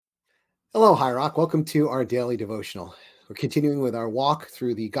Hello, High Rock. Welcome to our daily devotional. We're continuing with our walk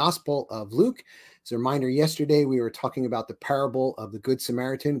through the Gospel of Luke. As a reminder, yesterday we were talking about the parable of the Good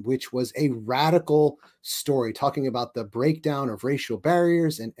Samaritan, which was a radical story, talking about the breakdown of racial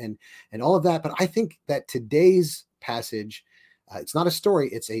barriers and all of that. But I think that today's passage, it's not a story,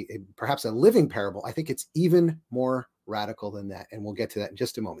 it's a perhaps a living parable. I think it's even more radical than that. And we'll get to that in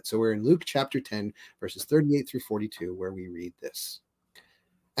just a moment. So we're in Luke chapter 10, verses 38 through 42, where we read this.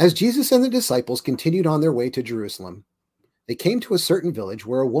 As Jesus and the disciples continued on their way to Jerusalem, they came to a certain village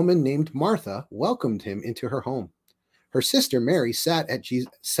where a woman named Martha welcomed him into her home. Her sister Mary sat at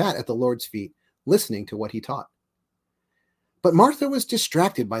the Lord's feet, listening to what he taught. But Martha was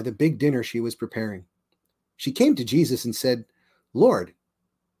distracted by the big dinner she was preparing. She came to Jesus and said, "Lord,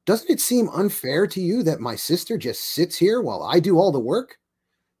 doesn't it seem unfair to you that my sister just sits here while I do all the work?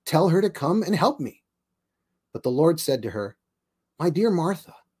 Tell her to come and help me." But the Lord said to her, "My dear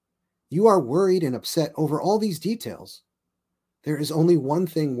Martha, you are worried and upset over all these details. There is only one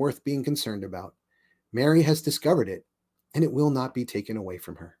thing worth being concerned about. Mary has discovered it, and it will not be taken away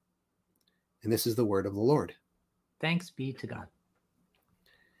from her." And this is the word of the Lord. Thanks be to God.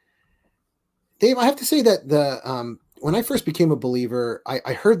 Dave, I have to say that when I first became a believer,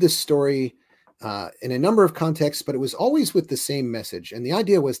 I heard this story in a number of contexts, but it was always with the same message. And the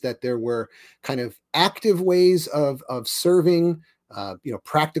idea was that there were kind of active ways of serving,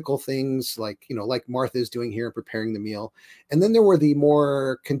 practical things like Martha is doing here, preparing the meal. And then there were the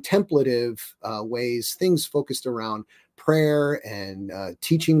more contemplative ways, things focused around prayer and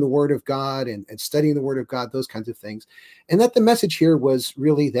teaching the word of God and studying the word of God, those kinds of things. And that the message here was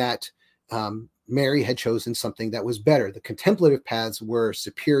really that Mary had chosen something that was better. The contemplative paths were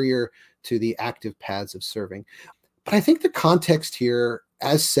superior to the active paths of serving. But I think the context here,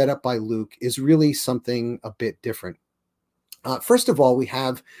 as set up by Luke, is really something a bit different. First of all, we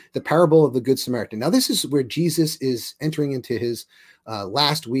have the parable of the Good Samaritan. Now, this is where Jesus is entering into his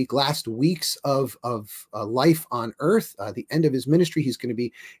last weeks of life on earth, the end of his ministry. He's going to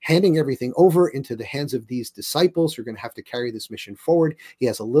be handing everything over into the hands of these disciples who are going to have to carry this mission forward. He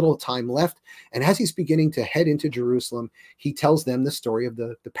has a little time left. And as he's beginning to head into Jerusalem, he tells them the story of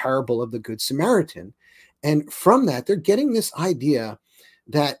the parable of the Good Samaritan. And from that, they're getting this idea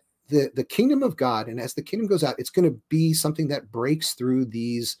that the kingdom of God, and as the kingdom goes out, it's going to be something that breaks through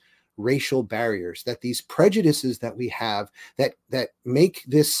these racial barriers, that these prejudices that we have that make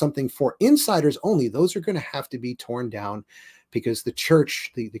this something for insiders only, those are going to have to be torn down, because the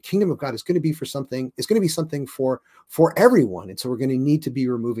church, the kingdom of God is going to be something for everyone. And so we're going to need to be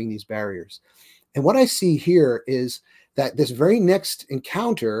removing these barriers. And what I see here is that this very next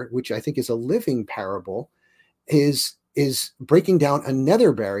encounter, which I think is a living parable, is breaking down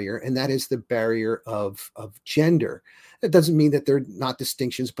another barrier, and that is the barrier of gender. That doesn't mean that there are not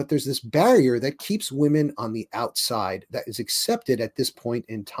distinctions, but there's this barrier that keeps women on the outside that is accepted at this point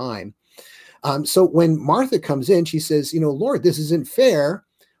in time. So when Martha comes in, she says, "Lord, this isn't fair.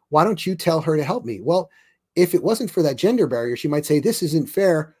 Why don't you tell her to help me?" Well, if it wasn't for that gender barrier, she might say, "This isn't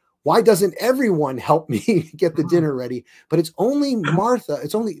fair. Why doesn't everyone help me get the dinner ready?" But it's only Martha.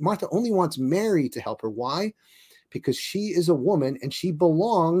 Martha only wants Mary to help her. Why? Because she is a woman and she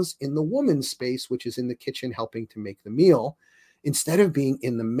belongs in the woman's space, which is in the kitchen helping to make the meal, instead of being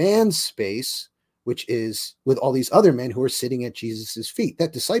in the man's space, which is with all these other men who are sitting at Jesus's feet.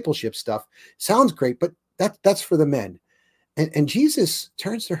 That discipleship stuff sounds great, but that's for the men. And Jesus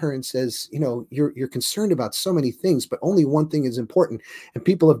turns to her and says, you're concerned about so many things, but only one thing is important. And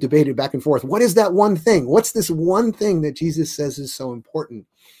people have debated back and forth. What is that one thing? What's this one thing that Jesus says is so important?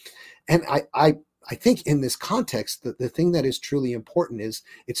 And I think in this context, the thing that is truly important is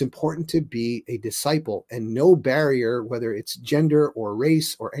it's important to be a disciple, and no barrier, whether it's gender or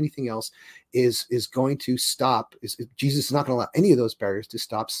race or anything else, is going to stop. Jesus is not going to allow any of those barriers to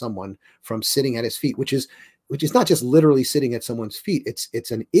stop someone from sitting at his feet, which is not just literally sitting at someone's feet.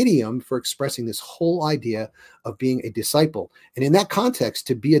 It's an idiom for expressing this whole idea of being a disciple. And in that context,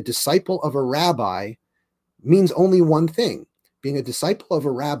 to be a disciple of a rabbi means only one thing. Being a disciple of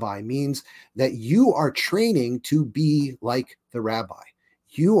a rabbi means that you are training to be like the rabbi.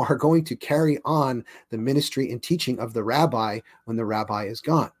 You are going to carry on the ministry and teaching of the rabbi when the rabbi is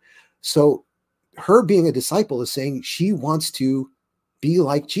gone. So her being a disciple is saying she wants to be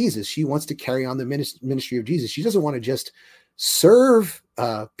like Jesus. She wants to carry on the ministry of Jesus. She doesn't want to just serve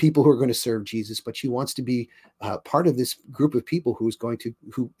people who are going to serve Jesus, but she wants to be part of this group of people who is going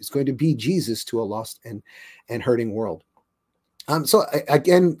to be Jesus to a lost and hurting world. So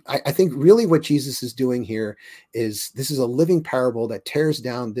again, I think really what Jesus is doing here is this is a living parable that tears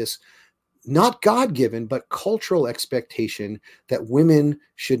down this not God-given, but cultural expectation that women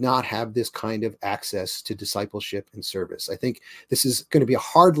should not have this kind of access to discipleship and service. I think this is going to be a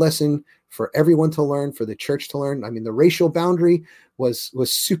hard lesson for everyone to learn, for the church to learn. I mean, the racial boundary was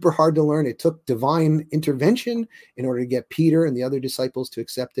super hard to learn. It took divine intervention in order to get Peter and the other disciples to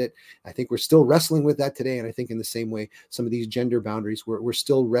accept it. I think we're still wrestling with that today. And I think in the same way, some of these gender boundaries we're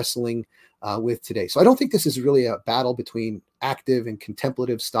still wrestling with today. So I don't think this is really a battle between active and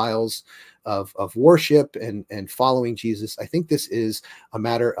contemplative styles of worship and following Jesus. I think this is a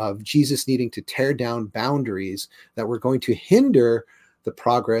matter of Jesus needing to tear down boundaries that were going to hinder the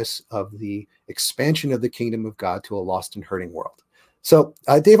progress of the expansion of the kingdom of God to a lost and hurting world. So,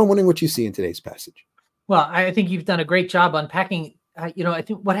 Dave, I'm wondering what you see in today's passage. Well, I think you've done a great job unpacking. I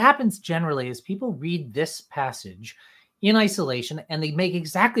think what happens generally is people read this passage in isolation and they make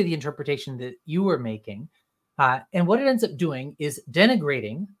exactly the interpretation that you were making. And what it ends up doing is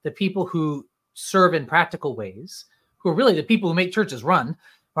denigrating the people who serve in practical ways, who are really the people who make churches run,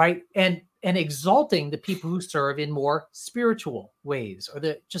 right? And exalting the people who serve in more spiritual ways, or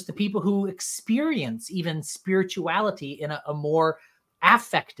just the people who experience even spirituality in a more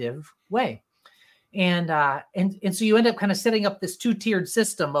affective way. And so you end up kind of setting up this two-tiered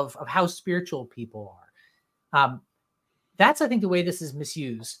system of how spiritual people are. That's, I think, the way this is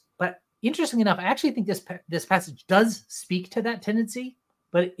misused. But interestingly enough, I actually think this passage does speak to that tendency,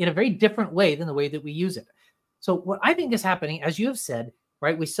 but in a very different way than the way that we use it. So what I think is happening, as you have said,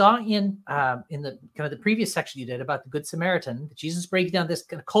 right, we saw in the kind of the previous section you did about the Good Samaritan, that Jesus breaks down this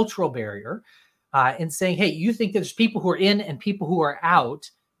kind of cultural barrier and saying, hey, you think there's people who are in and people who are out.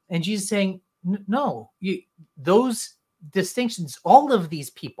 And Jesus saying, no, those distinctions, all of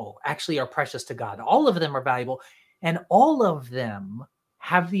these people actually are precious to God. All of them are valuable. And all of them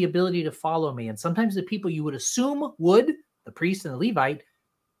have the ability to follow me. And sometimes the people you would assume would, the priest and the Levite,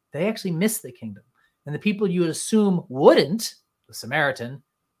 they actually miss the kingdom. And the people you would assume wouldn't, the Samaritan,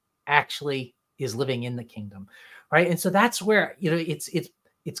 actually is living in the kingdom, right? And so that's where,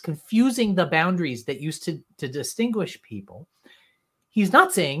 it's confusing the boundaries that used to distinguish people. He's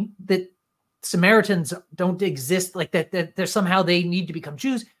not saying that Samaritans don't exist, like that they're somehow they need to become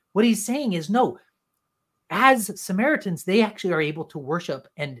Jews. What he's saying is, no, as Samaritans, they actually are able to worship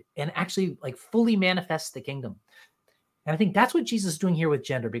and actually like fully manifest the kingdom. And I think that's what Jesus is doing here with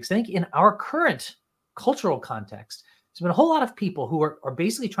gender, because I think in our current cultural context, there's been a whole lot of people who are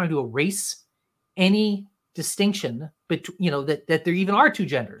basically trying to erase any distinction between, that there even are two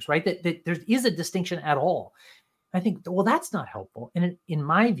genders, right? That there is a distinction at all. I think, well, that's not helpful. And in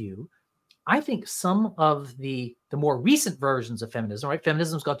my view, I think some of the more recent versions of feminism, right?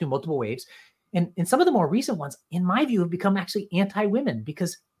 Feminism's gone through multiple waves. And some of the more recent ones, in my view, have become actually anti-women,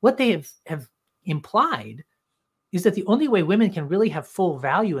 because what they have implied is that the only way women can really have full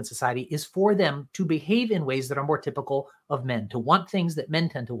value in society is for them to behave in ways that are more typical of men, to want things that men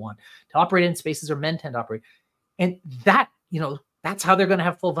tend to want, to operate in spaces where men tend to operate. And that, that's how they're going to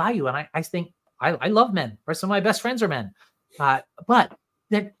have full value. And I think I love men. Some of my best friends are men. But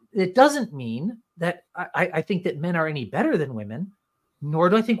that it doesn't mean that I think that men are any better than women, nor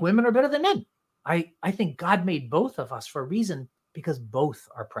do I think women are better than men. I think God made both of us for a reason, because both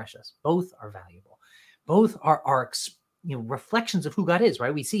are precious, both are valuable, both are reflections of who God is,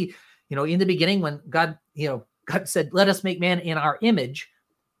 right? We see, in the beginning when God said, let us make man in our image,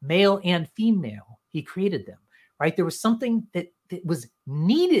 male and female, he created them, right? There was something that was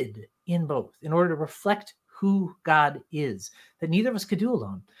needed in both in order to reflect who God is, that neither of us could do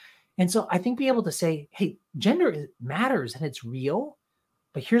alone. And so I think being able to say, hey, gender matters and it's real,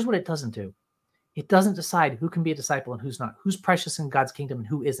 but here's what it doesn't do. It doesn't decide who can be a disciple and who's not, who's precious in God's kingdom and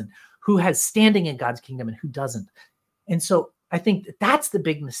who isn't, who has standing in God's kingdom and who doesn't. And so I think that's the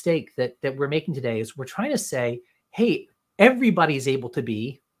big mistake that we're making today, is we're trying to say, hey, everybody's able to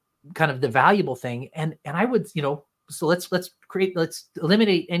be kind of the valuable thing. And I would, so let's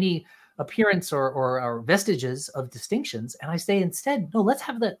eliminate any appearance or vestiges of distinctions. And I say instead, no, let's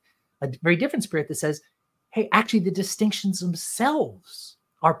have a very different spirit that says, hey, actually the distinctions themselves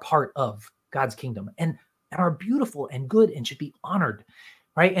are part of God's kingdom and are beautiful and good and should be honored,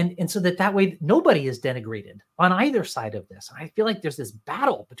 right? And so that way nobody is denigrated on either side of this. I feel like there's this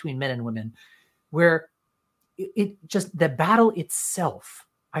battle between men and women where it just, the battle itself,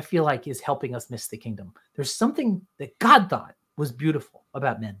 I feel like, is helping us miss the kingdom. There's something that God thought was beautiful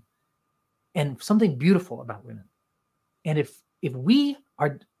about men and something beautiful about women. And if we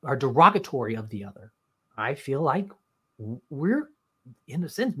are derogatory of the other, I feel like we're, in a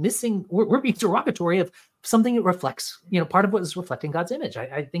sense, missing, we're being derogatory of something that reflects, part of what is reflecting God's image.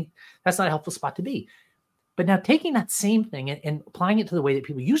 I think that's not a helpful spot to be. But now taking that same thing and applying it to the way that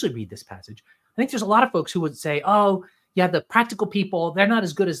people usually read this passage, I think there's a lot of folks who would say, oh, yeah, the practical people, they're not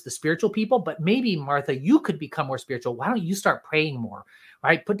as good as the spiritual people, but maybe, Martha, you could become more spiritual. Why don't you start praying more,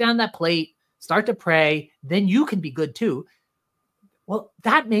 right? Put down that plate, start to pray, then you can be good too. Well,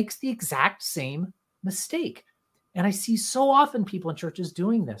 that makes the exact same mistake. And I see so often people in churches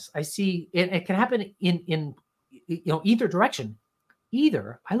doing this. I see it can happen in either direction.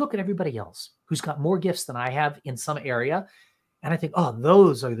 Either I look at everybody else who's got more gifts than I have in some area, and I think, oh,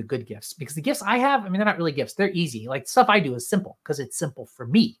 those are the good gifts. Because the gifts I have, I mean, they're not really gifts. They're easy. Like stuff I do is simple because it's simple for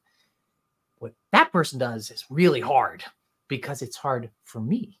me. What that person does is really hard because it's hard for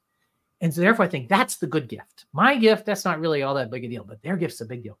me. And so therefore, I think that's the good gift. My gift, that's not really all that big a deal, but their gift's a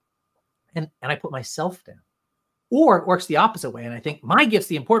big deal. And I put myself down. Or it works the opposite way. And I think my gift's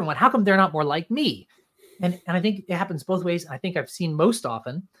the important one. How come they're not more like me? And I think it happens both ways. I think I've seen most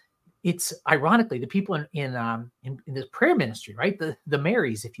often, it's ironically the people in the prayer ministry, right? The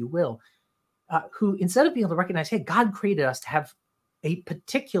Marys, if you will, who instead of being able to recognize, hey, God created us to have a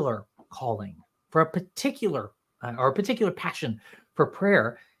particular calling for a particular or a particular passion for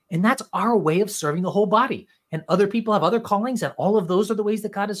prayer. And that's our way of serving the whole body. And other people have other callings, and all of those are the ways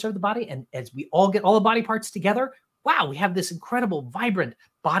that God has served the body. And as we all get all the body parts together, wow, we have this incredible, vibrant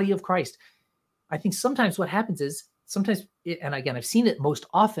body of Christ. I think sometimes what happens is and again, I've seen it most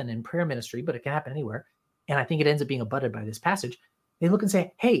often in prayer ministry, but it can happen anywhere. And I think it ends up being abutted by this passage. They look and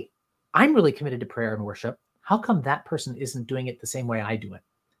say, hey, I'm really committed to prayer and worship. How come that person isn't doing it the same way I do it?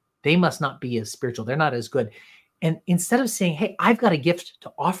 They must not be as spiritual. They're not as good. And instead of saying, hey, I've got a gift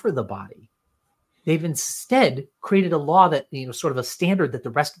to offer the body, they've instead created a law that, sort of a standard that the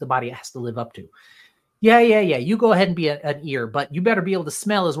rest of the body has to live up to. Yeah. You go ahead and be an ear, but you better be able to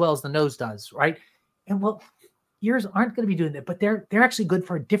smell as well as the nose does, right? And well, ears aren't going to be doing that, but they're actually good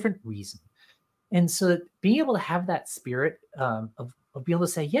for a different reason. And so being able to have that spirit of being able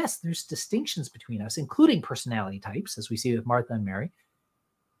to say, yes, there's distinctions between us, including personality types, as we see with Martha and Mary,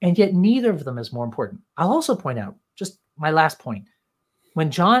 and yet neither of them is more important. I'll also point out, just my last point,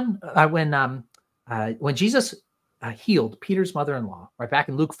 when Jesus healed Peter's mother-in-law, right back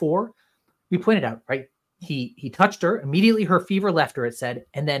in Luke 4, we pointed out, right, he touched her, immediately her fever left her, it said,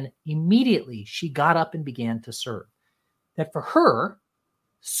 and then immediately she got up and began to serve. That for her,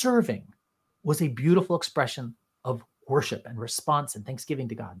 serving was a beautiful expression of worship and response and thanksgiving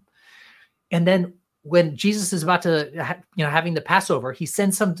to God. And then when Jesus is about to, having the Passover, he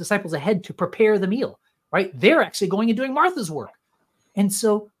sends some disciples ahead to prepare the meal, right? They're actually going and doing Martha's work. And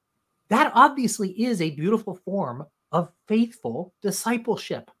so that obviously is a beautiful form of faithful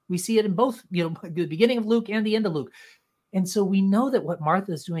discipleship. We see it in both, the beginning of Luke and the end of Luke. And so we know that what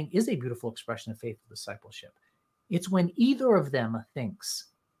Martha is doing is a beautiful expression of faithful discipleship. It's when either of them thinks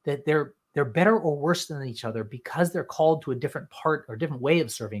that they're better or worse than each other because they're called to a different part or different way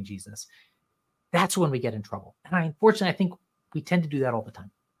of serving Jesus. That's when we get in trouble. And unfortunately, I think we tend to do that all the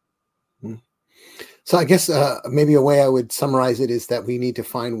time. So I guess maybe a way I would summarize it is that we need to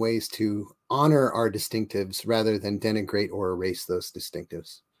find ways to honor our distinctives rather than denigrate or erase those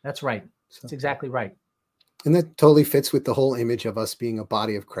distinctives. That's right. That's exactly right. And that totally fits with the whole image of us being a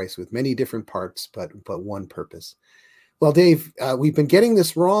body of Christ with many different parts, but one purpose. Well, Dave, we've been getting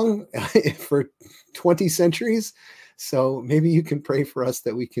this wrong for 20 centuries. So maybe you can pray for us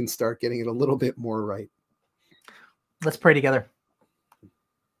that we can start getting it a little bit more right. Let's pray together.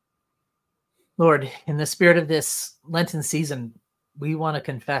 Lord, in the spirit of this Lenten season, we want to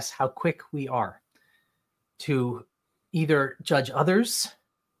confess how quick we are to either judge others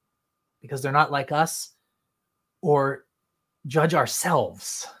because they're not like us, or judge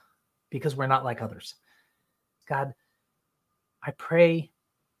ourselves because we're not like others. God, I pray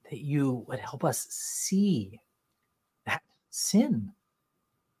that you would help us see that sin.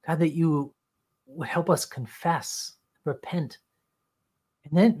 God, that you would help us confess, repent,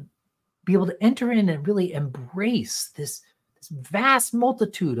 and then be able to enter in and really embrace this vast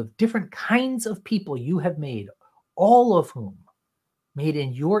multitude of different kinds of people you have made, all of whom made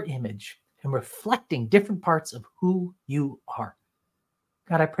in your image and reflecting different parts of who you are.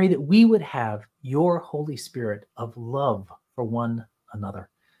 God, I pray that we would have your Holy Spirit of love for one another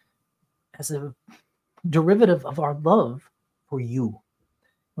as a derivative of our love for you.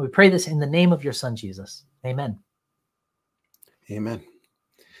 We pray this in the name of your Son, Jesus. Amen. Amen.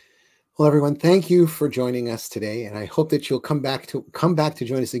 Well, everyone, thank you for joining us today, and I hope that you'll come back to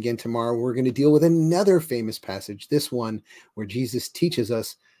join us again tomorrow. We're going to deal with another famous passage, this one where Jesus teaches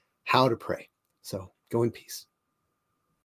us how to pray. So go in peace.